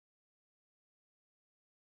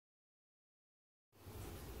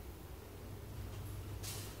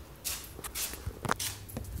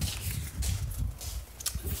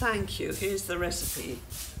thank you. Here's the recipe.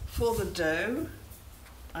 For the dough,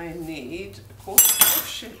 I need a quarter of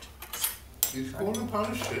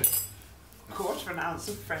an ounce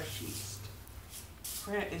of fresh yeast.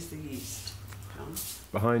 Where is the yeast, John?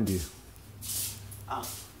 Behind you. Ah,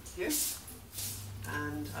 thank you.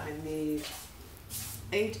 And I need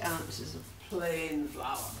 8 ounces of plain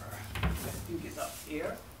flour. I think it's up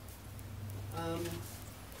here.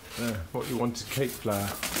 What you want is cake flour.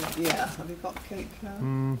 Yeah, have you got cake flour?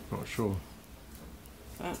 Not sure.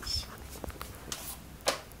 That's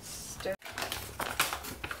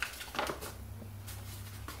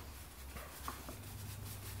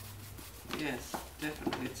yes,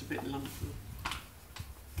 definitely, it's a bit lumpy.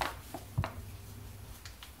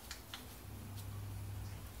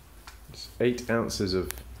 It's 8 ounces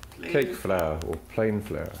of cake flour or plain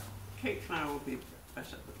flour. Cake flour will be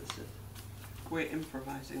better, but this is, we're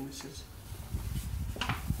improvising, this is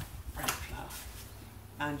bread flour.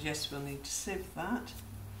 And yes, we'll need to sieve that.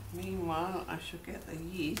 Meanwhile, I shall get the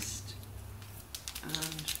yeast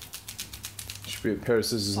and Should be a pair of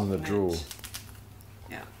scissors in the drawer.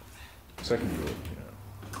 Yeah. Second drawer,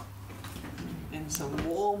 In some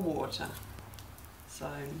warm water. So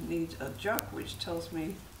I need a jug which tells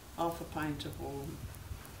me half a pint of warm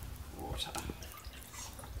water.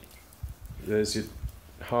 There's your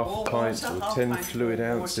half a pint or 10 fluid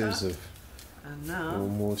ounces of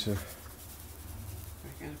warm water.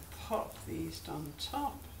 We're going to pop the yeast on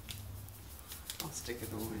top. I'll stick it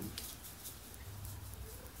all in.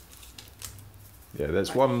 Yeah,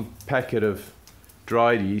 there's one packet of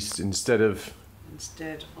dried yeast instead of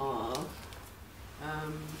half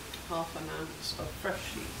an ounce of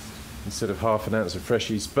fresh yeast. Instead of half an ounce of fresh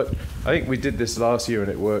yeast, but I think we did this last year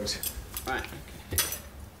and it worked. Right, okay.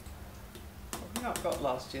 We've not got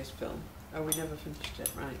last year's film. Oh, we never finished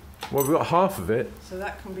it, right. Well, we got half of it. So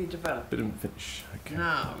that can be developed. Didn't finish, okay.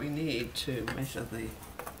 Now we need to measure the,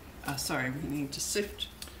 we need to sift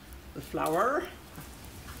the flour.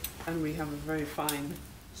 And we have a very fine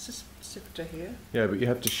sifter here. Yeah, but you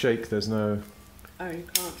have to shake, there's no... Oh, you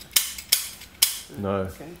can't? No.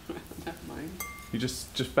 Okay, never mind. You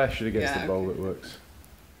just bash it against the bowl, it works.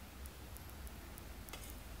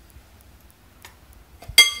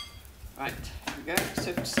 Right, here we go.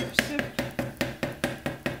 Sift, sift, sift.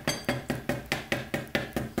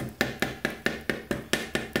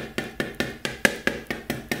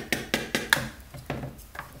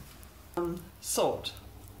 Salt.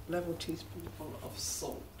 Level teaspoonful of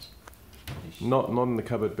salt. Not in the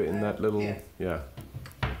cupboard, but in that little... Yeah. Yeah.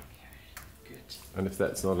 Okay, good. And if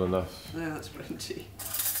that's not enough... No, that's plenty.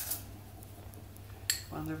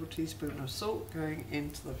 1 level teaspoon of salt going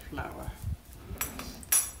into the flour.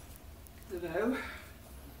 The dough.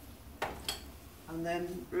 And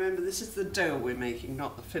then, remember, this is the dough we're making,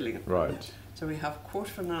 not the filling of the dough. Right. So we have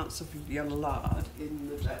 1/4 ounce of yellow lard in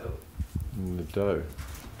the dough. In the dough.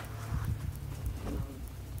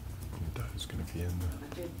 The dough's going to be in there. I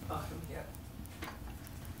did yeah.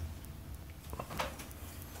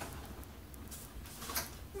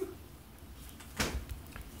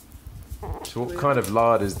 So what kind of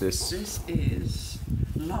lard is this? This is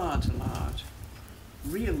lard,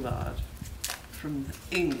 real lard from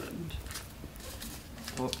England.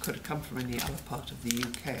 Or it could have come from any other part of the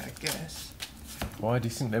UK, I guess. Why do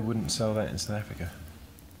you think they wouldn't sell that in South Africa?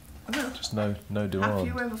 Well, just no demand. Have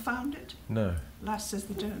you ever found it? No. Lass says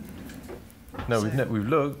they don't. No, So- we've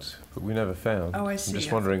looked, but we never found. Oh, I see. I'm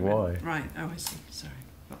just wondering why. Right. Oh, I see. Sorry,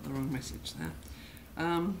 got the wrong message there.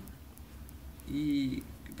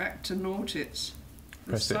 Back to naught. It's this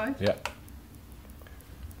Press side. it. Yeah.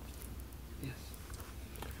 Yes.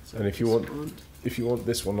 So And if you want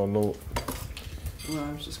this one on naught, well,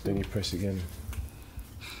 I was just then going. you press again.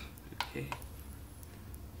 Okay.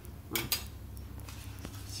 Right.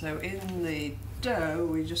 So in the dough,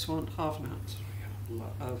 we just want 1/2 ounce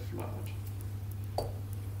of lard.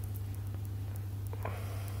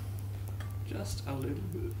 Just a little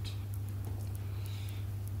bit.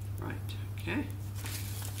 Right, okay.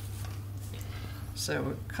 So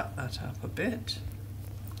we'll cut that up a bit.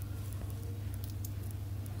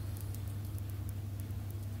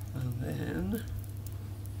 And then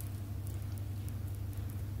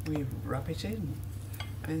we rub it in.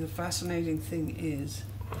 And the fascinating thing is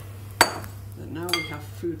that now we have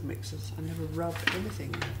food mixers. I never rub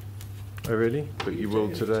anything in. Oh really? But you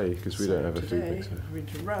will today, because we don't have a food today, mixer. I'm going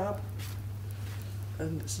to rub,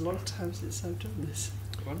 and it's a long time since I've done this.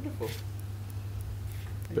 Wonderful.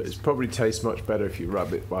 But it probably tastes much better if you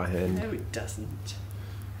rub it by hand. No, it doesn't.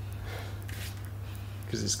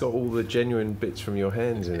 Because it's got all the genuine bits from your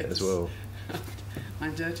hands in it as well. My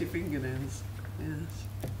dirty fingernails, yes.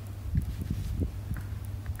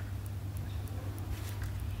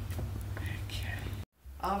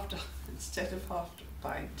 instead of half a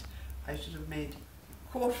pint, I should have made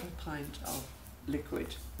a quarter of a pint of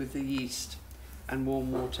liquid with the yeast and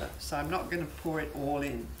warm water. So I'm not going to pour it all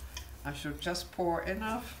in. I shall just pour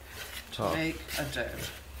enough to make a dough.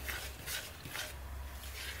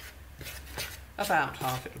 About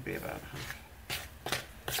half, it'll be about half.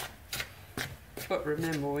 But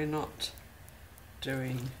remember, we're not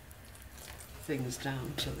doing things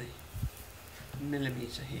down to the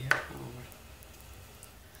millimetre here.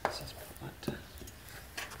 Let's just put that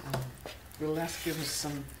down. Will that give us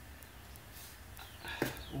some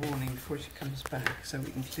warning before she comes back so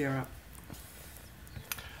we can clear up?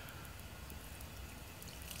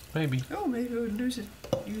 Maybe. Oh, maybe we'll use it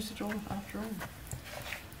all after all.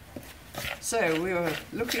 So we were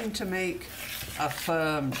looking to make a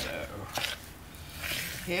firm dough.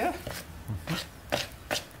 Here.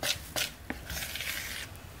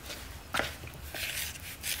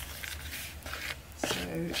 So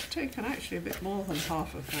it's taken actually a bit more than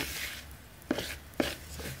half of that.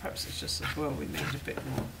 So perhaps it's just as well we made a bit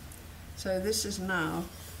more. So this is now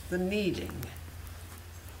the kneading.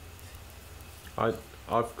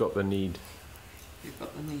 I've got the knead. You've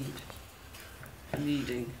got the knead.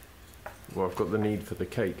 Kneading. Well, I've got the knead for the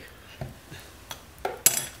cake.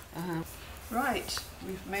 Right,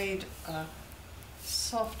 we've made a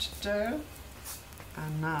soft dough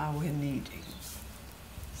and now we're kneading.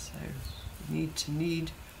 So we need to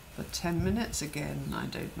knead for 10 minutes. Again, I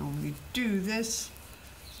don't normally do this,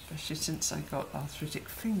 especially since I got arthritic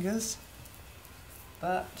fingers,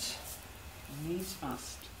 but needs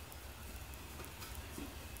must.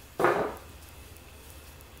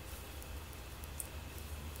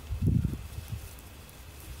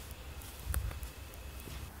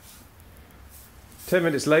 Ten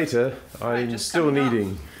minutes later, I'm still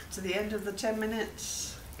kneading. To the end of the 10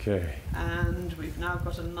 minutes. Okay. And we've now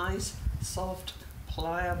got a nice, soft,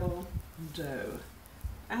 pliable dough.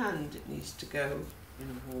 And it needs to go in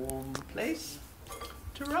a warm place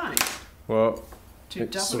to rise. Well, to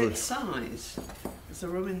double its size. Is there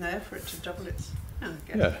room in there for it to double its? Oh,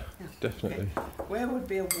 yeah, definitely. Okay. Where would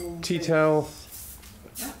be a warm tea place? towel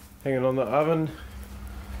Yeah. hanging on the oven.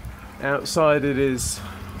 Outside it is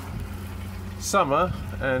summer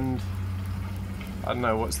and I don't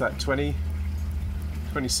know, what's that,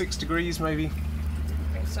 26 degrees maybe?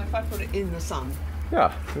 Okay, so if I put it in the sun?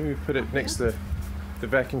 Yeah, maybe put it next to the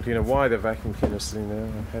vacuum cleaner. Why the vacuum cleaner is sitting there,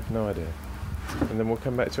 I have no idea. And then we'll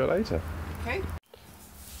come back to it later. Okay.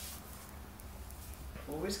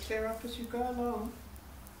 Always clear up as you go along.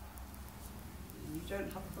 And you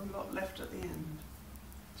don't have a lot left at the end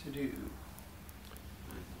to do.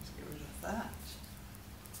 Right, let's get rid of that.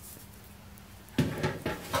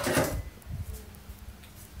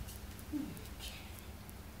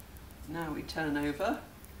 Now we turn over.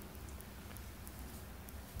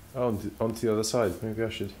 Oh, onto the other side. Maybe I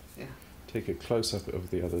should take a close-up of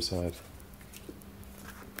the other side.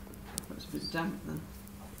 It's a bit damp then.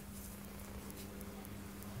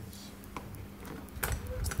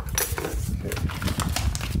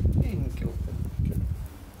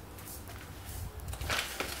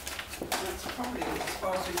 That's probably as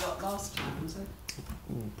far as we got last time, is it?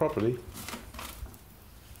 Probably.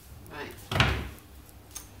 Right.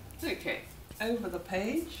 Okay, over the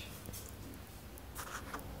page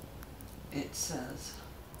it says,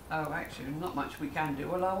 oh actually not much we can do.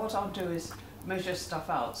 Well, what I'll do is measure stuff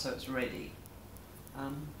out so it's ready.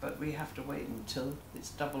 But we have to wait until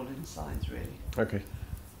it's doubled in size really. Okay.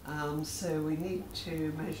 So we need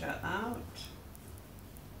to measure out.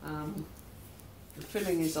 The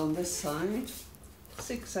filling is on this side.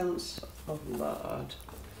 6 ounces of lard.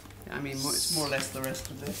 I mean, it's more or less the rest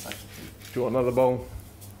of this, I think. Do you want another bowl?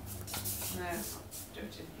 No, do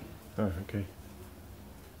it in here. Oh, okay.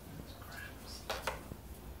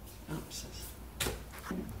 Ounces.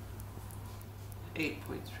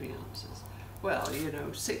 8.3 ounces. Well, you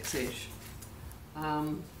know, 6-ish.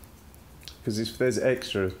 Because if there's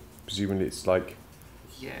extra, presumably it's like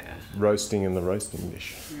roasting in the roasting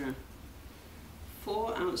dish. Yeah.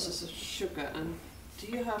 4 ounces of sugar. And do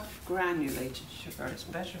you have granulated sugar? It's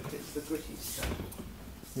better if it's the gritty stuff.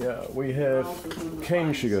 Yeah, we have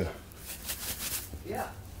cane sugar. Yeah,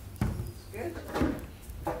 good.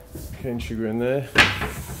 Cane sugar in there.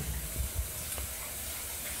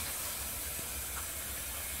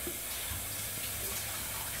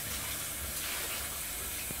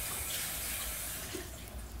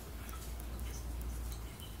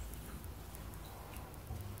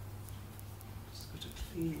 Just got a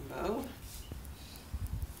clean bowl.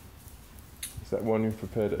 Is that one you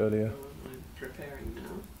prepared earlier? I'm preparing now.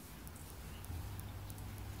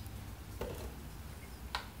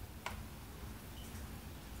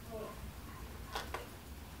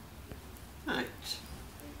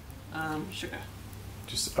 sugar.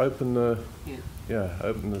 Just open the Yeah.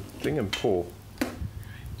 open the thing and pour Right.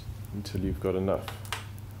 until you've got enough.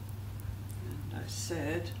 And I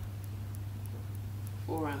said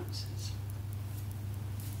 4 ounces.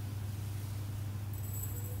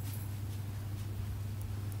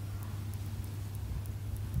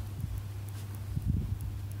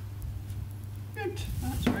 Good,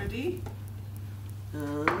 that's ready.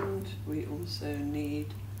 And we also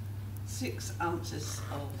need 6 ounces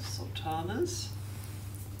of sultanas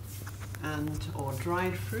or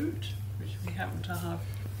dried fruit, which we happen to have.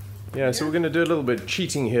 Yeah, so we're going to do a little bit of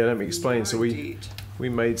cheating here. Let me explain. So Indeed. we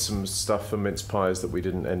made some stuff for mince pies that we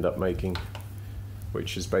didn't end up making,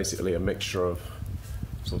 which is basically a mixture of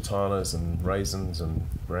sultanas and raisins and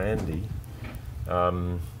brandy,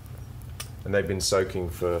 and they've been soaking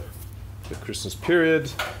for the Christmas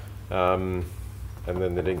period, and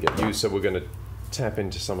then they didn't get used, so we're going to tap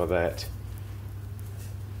into some of that.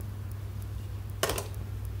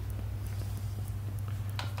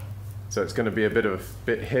 So it's going to be a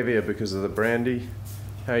bit heavier because of the brandy.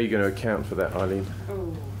 How are you going to account for that, Eileen?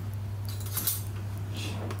 Oh.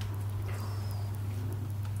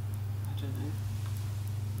 I don't know.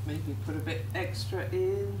 Maybe put a bit extra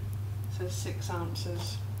in. So 6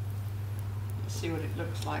 ounces. Let's see what it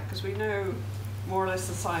looks like, because we know more or less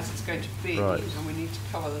the size it's going to be, Right. and we need to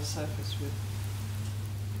cover the surface with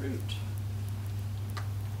fruit.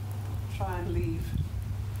 Try and leave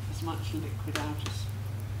as much liquid out as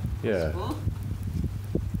possible.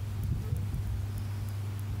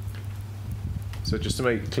 So just to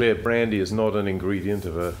make it clear, brandy is not an ingredient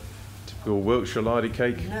of a typical Wiltshire Lardy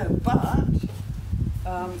cake. No, but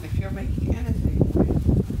if you're making anything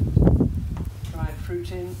with dried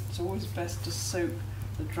fruit in, it's always best to soak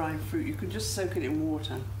the dried fruit. You can just soak it in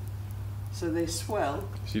water, so they swell.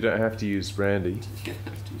 So you don't have to use brandy. You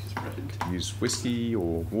have to use brandy. Use whiskey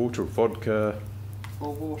or water or vodka.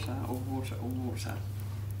 Or water, or water, or water.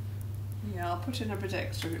 Yeah, I'll put in a bit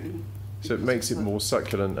extra in. So it makes it more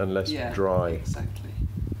succulent and less dry. Exactly.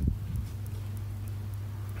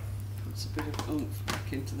 Puts a bit of oomph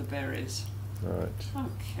back into the berries. Right.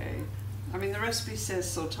 Okay. I mean, the recipe says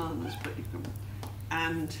sultanas, but you can...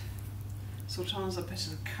 And sultanas are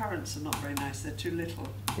better. The currants are not very nice. They're too little.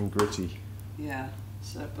 And gritty. Yeah.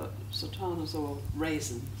 So, but sultanas or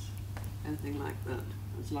raisins, anything like that.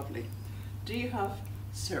 That's lovely. Do you have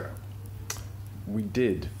syrup? We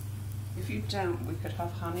did. If you don't, we could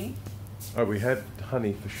have honey. Oh, we had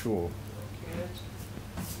honey for sure. Good.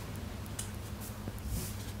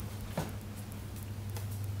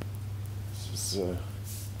 This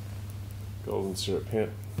is golden syrup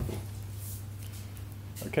here.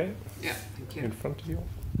 Okay. Yeah, thank you. In front of you.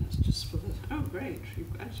 That's just for the... Oh, great.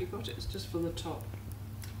 You've actually got it. It's just for the top.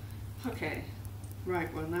 Okay.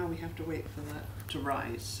 Right, well, now we have to wait for that to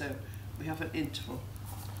rise. So we have an interval.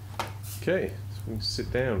 Okay, so we can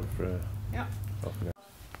sit down for Yeah. half an hour.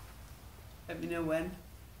 Let me know when.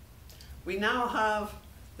 We now have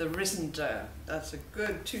the risen dough. That's a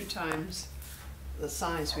good 2 times the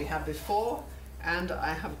size we had before. And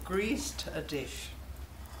I have greased a dish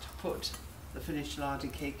to put the finished lardy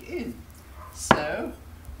cake in. So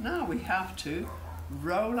now we have to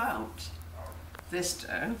roll out this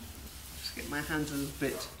dough. Just get my hands a little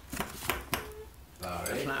bit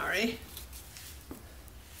floury.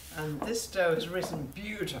 And this dough has risen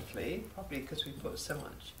beautifully, probably because we put so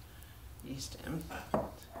much yeast in.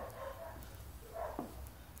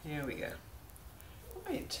 Here we go.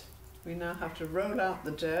 Right, we now have to roll out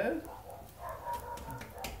the dough.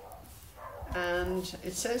 And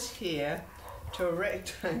it says here to a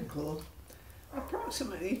rectangle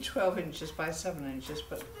approximately 12 inches by 7 inches,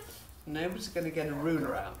 but nobody's going to get a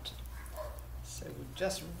ruler out. So we'll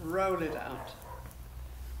just roll it out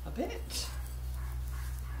a bit.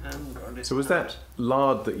 And roll it So was out. that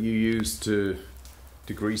lard that you used to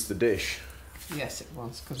grease the dish? Yes, it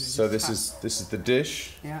was. So this is the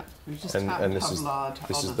dish, Yeah, we just and happened this to have is lard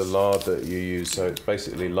this on is us. the lard that you use. So it's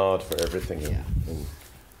basically lard for everything. Yeah. in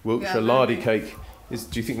Wiltshire Yeah, Lardy maybe. cake is.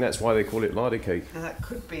 Do you think that's why they call it lardy cake? And that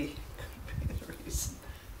could be the reason.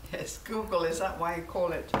 Yes, Google, is that why you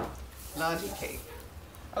call it lardy cake?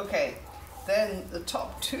 Okay, then the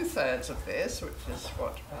top 2/3 of this, which is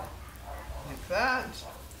what, like that,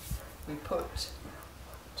 we put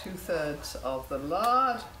 2/3 of the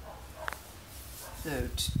lard. No,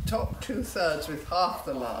 top 2/3 with half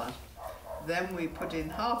the lard. Then we put in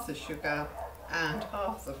half the sugar and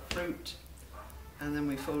half the fruit, and then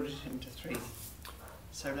we fold it into 3.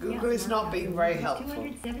 So Google is not being very helpful.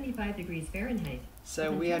 275 degrees Fahrenheit.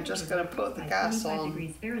 So we are just going to put the gas on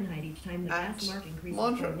degrees Fahrenheit each time the at gas mark increases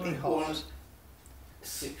moderately by 1. hot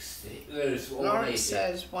 60. There's Lawrence 180.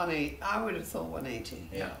 says 180. I would have thought 180.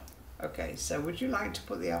 Yeah. Okay, so would you like to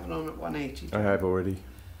put the oven on at 180? I have already.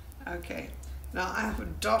 Okay. Now I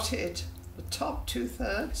have dotted the top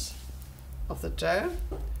 2/3 of the dough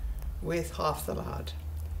with half the lard.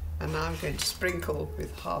 And now I'm going to sprinkle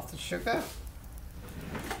with half the sugar.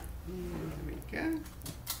 There we go.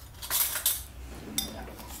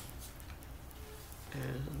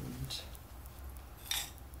 And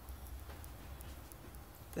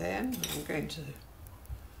then I'm going to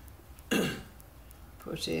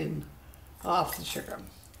put in half the sugar,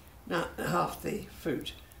 now half the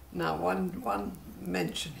fruit. Now one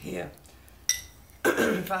mention here,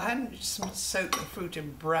 if I hadn't soaked the fruit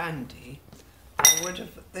in brandy, I would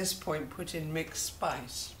have at this point put in mixed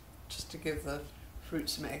spice, just to give the fruit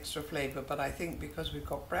some extra flavour, but I think because we've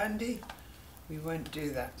got brandy, we won't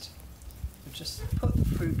do that. We'll just put the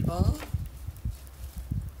fruit on.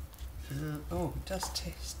 Oh, it does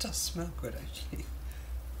smell good actually.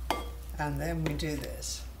 And then we do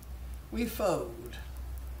this. We fold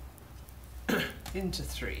into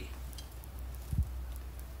 3.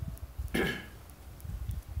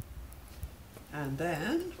 And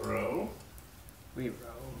then Roll. we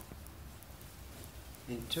roll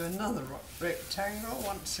into another rectangle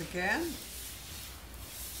once again.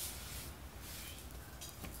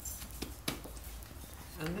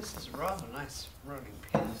 And this is a rather nice rolling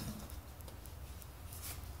pin,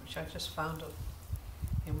 which I just found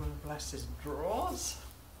in one of Lass's drawers.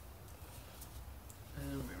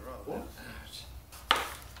 And we roll that out.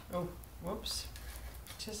 Oh, whoops.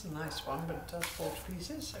 It is a nice one, but it does fall to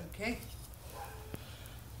pieces. Okay.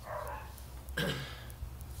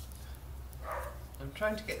 I'm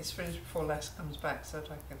trying to get this finished before Les comes back so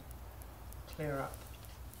that I can clear up.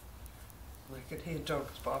 I can hear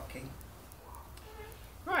dogs barking.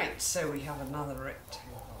 Right, so we have another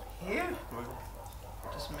rectangle here. We'll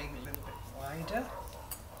just make it a little bit wider.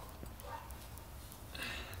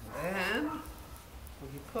 And then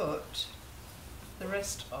we put the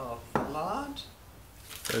rest of the lard.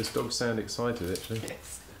 Those dogs sound excited actually.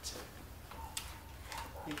 Excellent.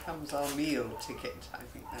 Here comes our meal ticket, I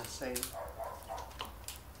think they're saying.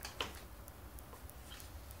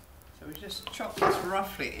 So we just chop this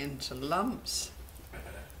roughly into lumps.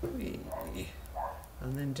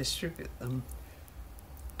 And then distribute them.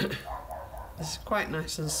 This is quite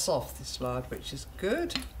nice and soft, this lard, which is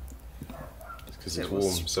good. Because it's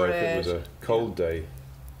warm, so if it was a cold day,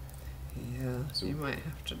 yeah, so you might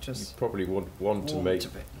have to you just probably want to warm make it a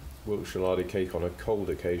bit. Wiltshire lardy cake on a cold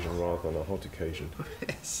occasion rather than a hot occasion.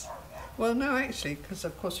 Yes. Well, no, actually, because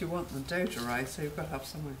of course you want the dough to rise, so you've got to have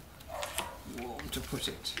somewhere warm to put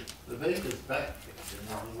it. The baker's back kitchen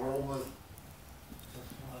is warmer.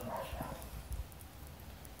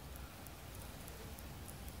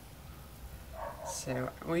 So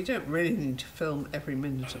we don't really need to film every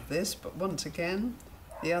minute of this, but once again,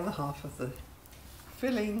 the other half of the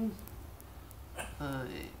filling,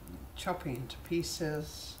 chopping into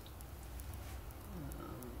pieces,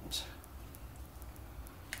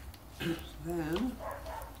 and then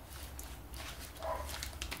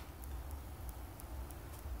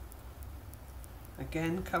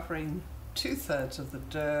again covering 2/3 of the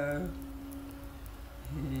dough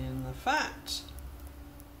in the fat.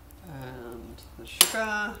 And the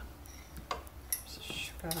sugar,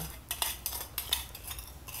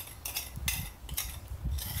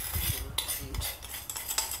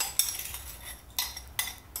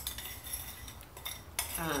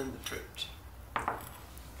 and the fruit.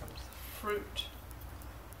 Comes the fruit,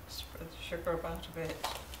 spread the sugar about a bit,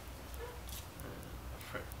 and the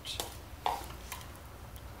fruit.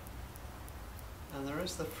 And there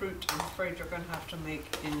is the fruit I'm afraid you're going to have to make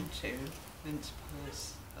into mince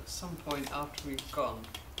pies at some point after we've gone.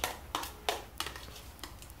 There's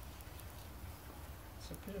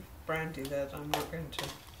a bit of brandy there that I'm not going to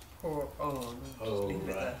pour on, just leave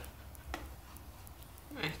it there.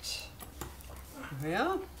 Right, here we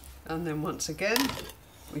are, and then once again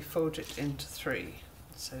we fold it into 3.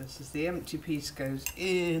 So this is the empty piece goes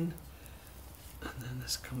in, and then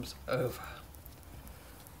this comes over.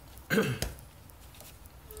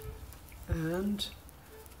 And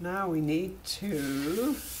now we need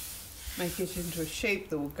to make it into a shape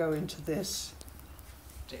that will go into this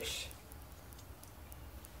dish.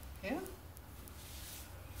 Yeah?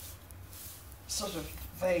 Sort of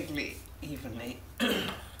vaguely evenly. Let's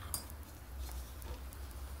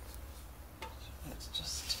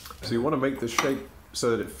just... So you want to make the shape so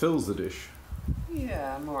that it fills the dish,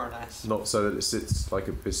 Yeah, more or less. not so that it sits like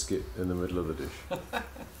a biscuit in the middle of the dish.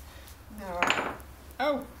 No.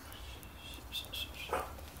 Oh!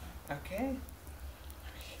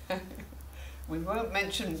 We won't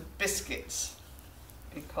mention biscuits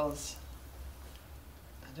because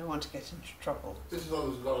I don't want to get into trouble. This is what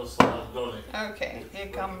we've got a salad done it. Okay, here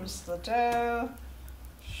comes the dough,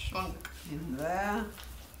 shrunk in there.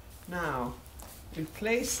 Now, we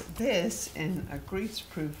place this in a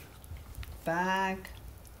grease-proof bag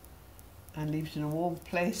and leave it in a warm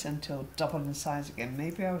place until double in size again.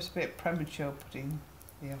 Maybe I was a bit premature putting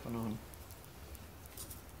the oven on.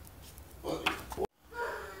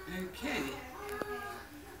 Okay,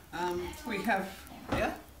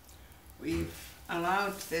 we've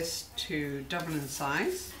allowed this to double in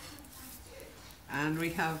size, and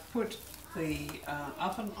we have put the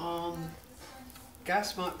oven on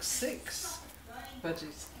gas mark 6, but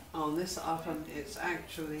it's on this oven it's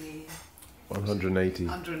actually 180.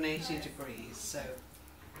 180 degrees, so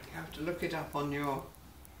you have to look it up on your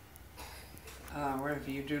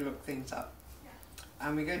wherever you do look things up.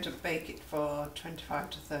 And we're going to bake it for 25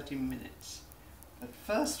 to 30 minutes. But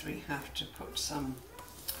first we have to put some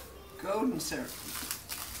golden syrup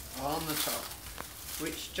on the top,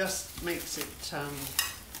 which just makes it So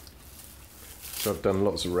I've done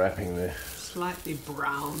lots of wrapping there. slightly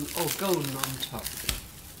brown or golden on top.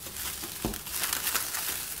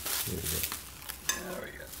 There we go. There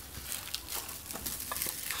we go.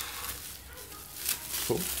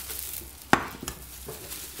 Cool.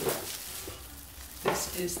 This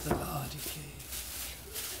is the Lardy cake.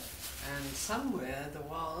 And somewhere there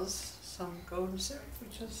was some golden syrup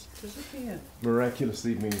which has disappeared.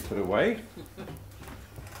 Miraculously being put away.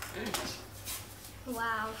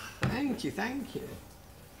 Wow. Thank you, thank you.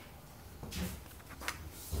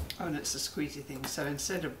 Oh, and it's a squeezy thing, so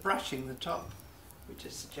instead of brushing the top, we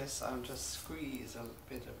just suggest I'll just squeeze a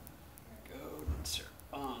bit of golden syrup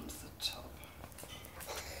onto the top.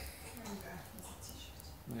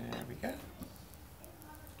 There we go.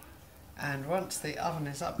 And once the oven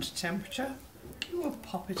is up to temperature, you will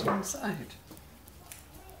pop it inside.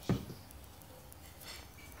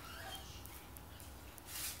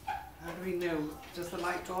 How do we know? Does the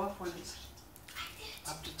light go off when it's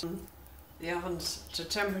up to temperature? The oven's to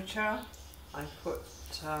temperature. I put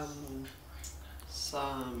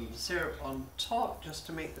some syrup on top just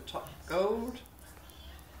to make the top gold.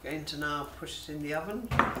 Going to now push it in the oven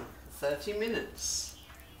for 30 minutes.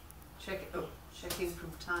 Check it. Oh, checking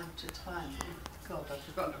from time to time. Oh, God, I've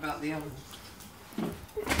forgotten about the oven.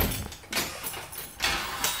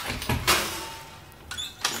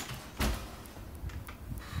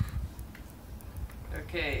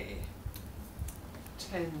 Okay,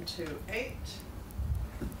 10 to 8.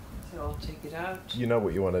 So I'll take it out. You know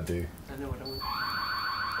what you want to do. I know what I want.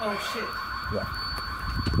 Oh shit. Yeah.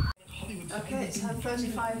 Okay, it's had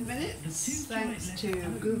 35 minutes, thanks to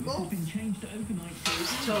Google,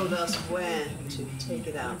 who's told us when to take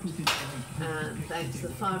it out. And thanks to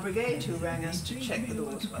the fire brigade who rang us to check that all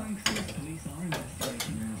was well. There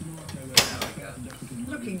we go.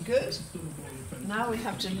 Looking good. Now we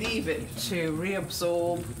have to leave it to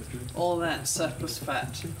reabsorb all that surplus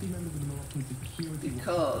fat.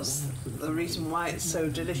 Because the reason why it's so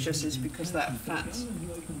delicious is because that fat's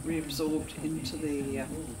reabsorbed into the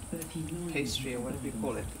pastry, or whatever you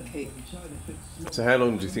call it, the cake. So how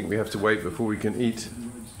long do you think we have to wait before we can eat?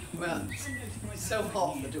 Well, it's so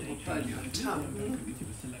hot that it will burn your tongue.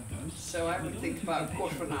 So I would think about a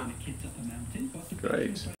quarter of an hour.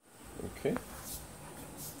 Great. Okay.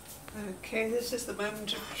 Okay, this is the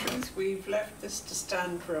moment of truth. We've left this to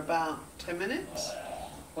stand for about 10 minutes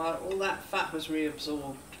while all that fat was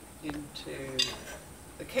reabsorbed into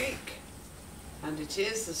the cake. And it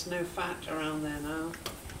is, there's no fat around there now.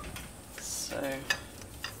 So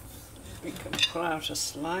we can pull out a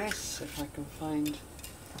slice, if I can find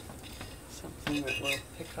something that will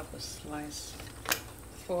pick up a slice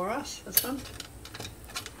for us. This one?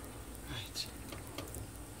 Right.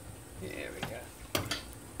 Here we go.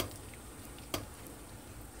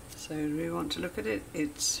 So do we want to look at it?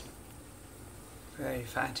 It's very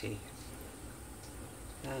fatty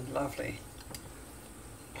and lovely.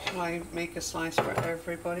 Shall I make a slice for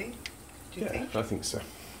everybody? Do you think? I think so.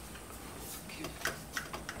 Okay.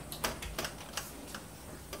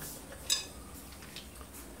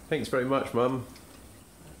 Thanks very much, Mum.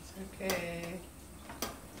 That's okay.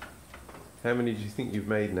 How many do you think you've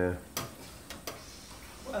made now?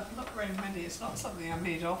 Well, not very many. It's not something I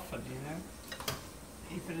made often, you know,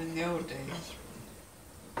 even in the old days.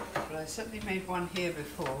 But I certainly made one here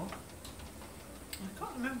before. I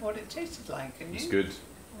can't remember what it tasted like, can you? It's good.